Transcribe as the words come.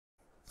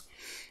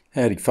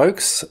Howdy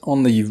folks,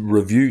 on the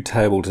review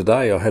table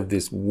today I have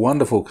this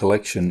wonderful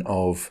collection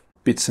of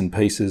bits and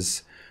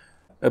pieces,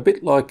 a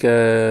bit like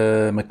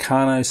a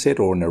Meccano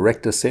set or an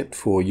Erector set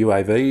for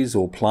UAVs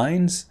or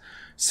planes,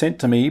 sent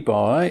to me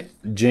by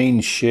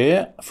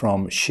Sher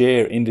from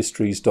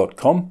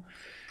SherIndustries.com.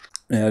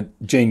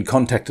 Gene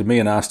contacted me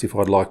and asked if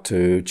I'd like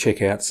to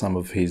check out some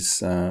of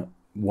his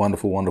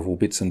wonderful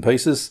bits and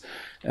pieces,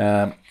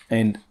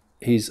 and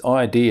his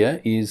idea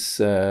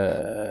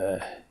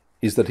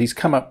is that he's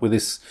come up with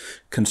this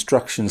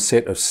construction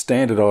set of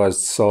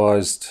standardized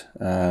sized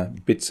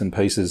bits and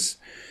pieces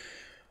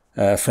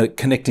for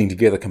connecting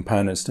together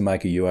components to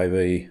make a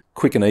UAV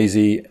quick and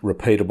easy,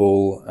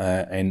 repeatable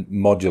and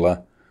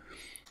modular.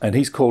 And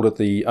he's called it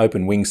the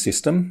open wing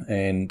system,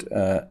 and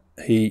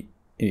he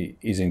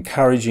is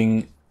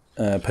encouraging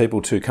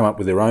people to come up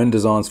with their own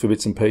designs for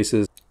bits and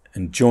pieces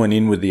and join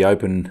in with the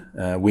open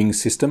wing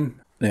system.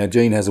 Now,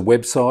 Gene has a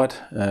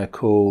website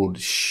called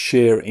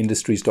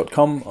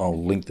SherIndustries.com.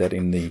 I'll link that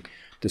in the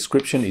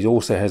description. He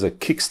also has a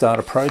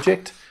Kickstarter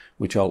project,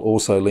 which I'll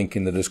also link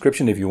in the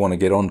description if you want to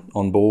get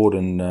on board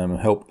and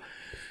help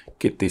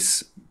get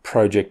this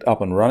project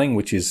up and running,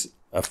 which is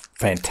a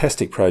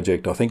fantastic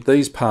project. I think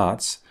these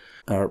parts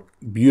are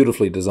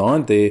beautifully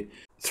designed. They're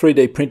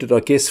 3D printed, I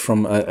guess,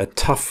 from a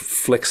tough,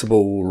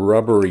 flexible,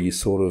 rubbery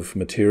sort of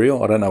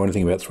material. I don't know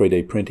anything about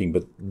 3D printing,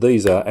 but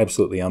these are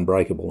absolutely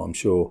unbreakable, I'm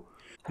sure.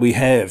 We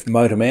have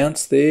motor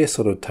mounts there,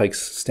 sort of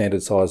takes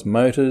standard size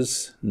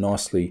motors,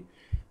 nicely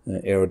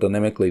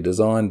aerodynamically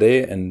designed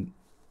there and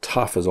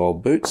tough as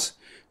old boots.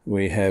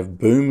 We have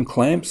boom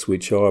clamps,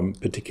 which I'm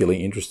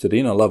particularly interested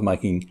in. I love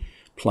making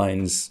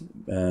planes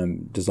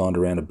designed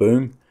around a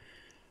boom.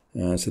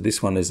 So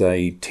this one is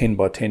a 10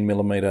 by 10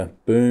 millimeter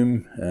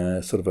boom,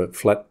 sort of a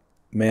flat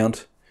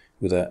mount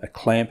with a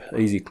clamp,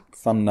 easy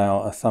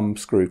thumb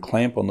screw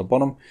clamp on the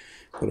bottom.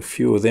 Got a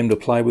few of them to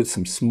play with,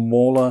 some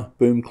smaller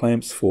boom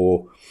clamps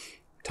for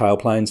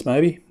tailplanes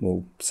maybe.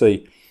 We'll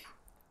see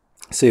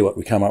what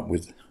we come up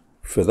with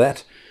for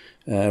that.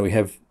 We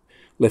have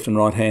left and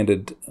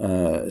right-handed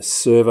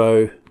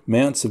servo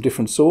mounts of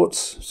different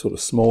sorts, sort of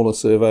smaller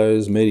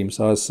servos,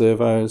 medium-sized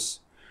servos.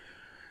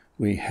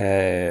 We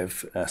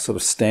have sort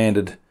of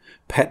standard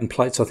pattern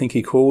plates, I think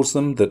he calls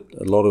them, that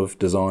a lot of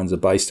designs are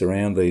based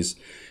around, these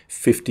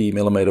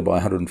 50mm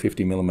by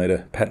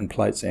 150mm pattern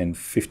plates and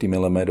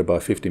 50mm by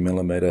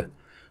 50mm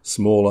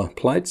smaller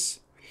plates.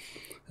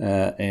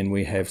 And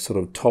we have sort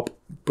of top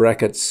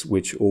brackets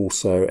which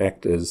also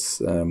act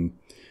as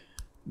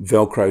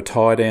Velcro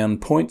tie-down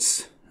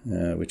points,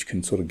 which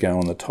can sort of go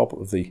on the top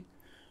of the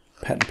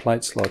pattern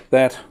plates like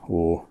that,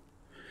 or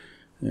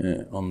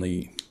on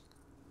the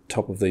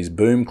top of these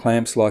boom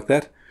clamps like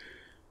that.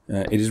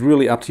 It is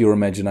really up to your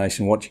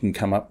imagination what you can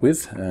come up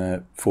with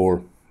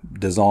for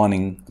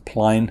designing a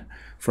plane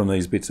from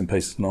these bits and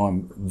pieces, and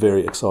I'm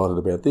very excited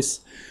about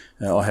this.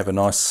 I have a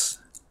nice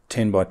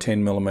 10 by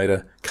 10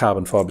 millimeter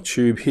carbon fibre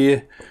tube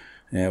here.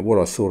 What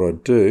I thought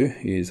I'd do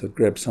is I'd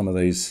grab some of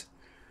these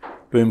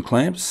boom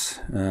clamps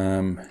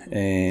and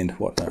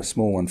a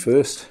small one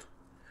first,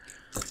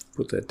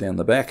 put that down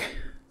the back,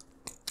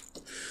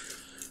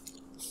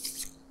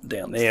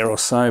 down there or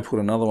so, put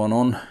another one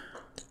on.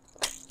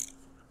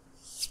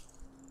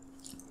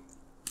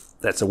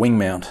 That's a wing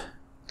mount.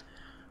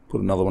 Put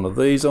another one of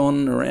these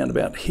on around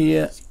about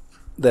here.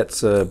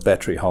 That's a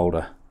battery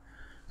holder.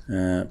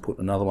 Put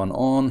another one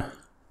on.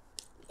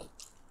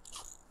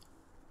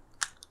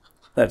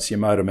 That's your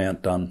motor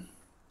mount done.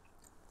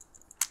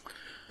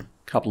 A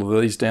couple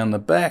of these down the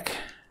back.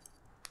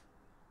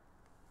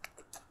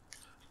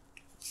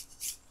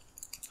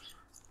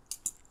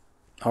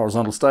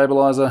 Horizontal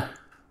stabilizer.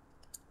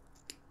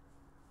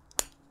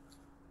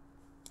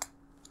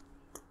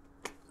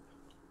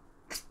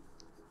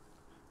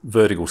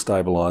 Vertical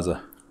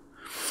stabilizer.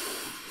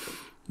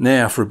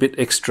 Now for a bit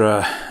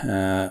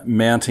extra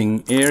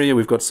mounting area,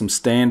 we've got some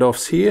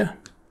standoffs here.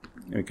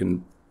 We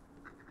can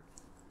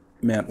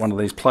mount one of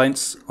these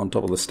plates on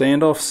top of the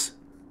standoffs.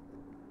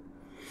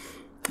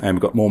 And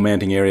we've got more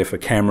mounting area for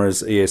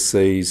cameras,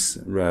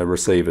 ESCs,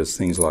 receivers,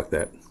 things like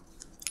that.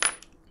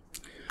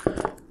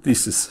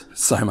 This is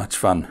so much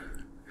fun.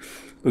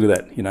 Look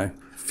at that, a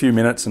few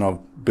minutes and I've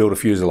built a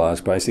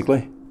fuselage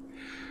basically.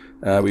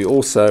 We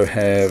also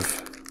have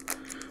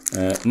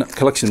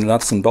collection of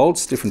nuts and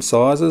bolts, different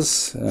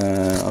sizes,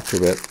 up to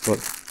about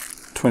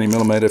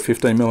 20mm,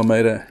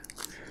 15mm,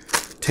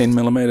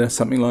 10mm,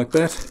 something like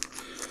that.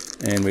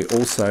 And we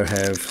also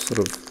have sort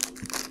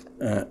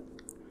of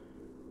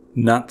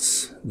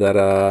nuts that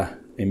are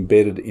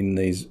embedded in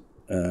these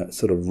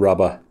sort of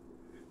rubber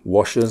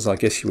washers, I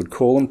guess you would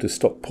call them, to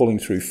stop pulling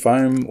through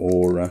foam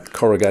or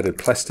corrugated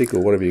plastic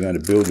or whatever you're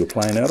going to build your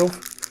plane out of.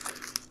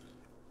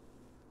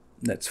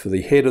 That's for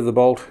the head of the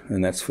bolt,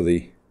 and that's for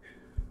the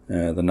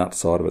nut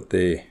side of it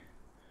there.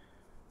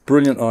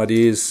 Brilliant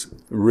ideas,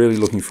 really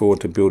looking forward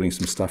to building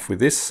some stuff with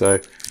this. So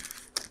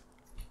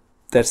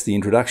that's the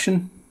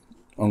introduction.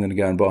 I'm going to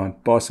go and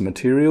buy some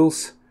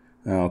materials.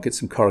 I'll get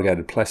some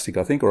corrugated plastic,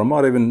 I think, or I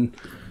might even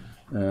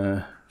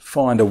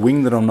find a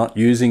wing that I'm not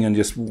using and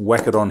just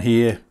whack it on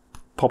here,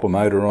 pop a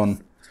motor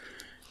on,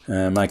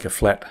 make a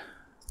flat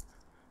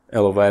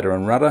elevator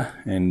and rudder,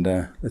 and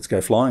let's go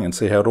flying and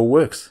see how it all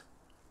works.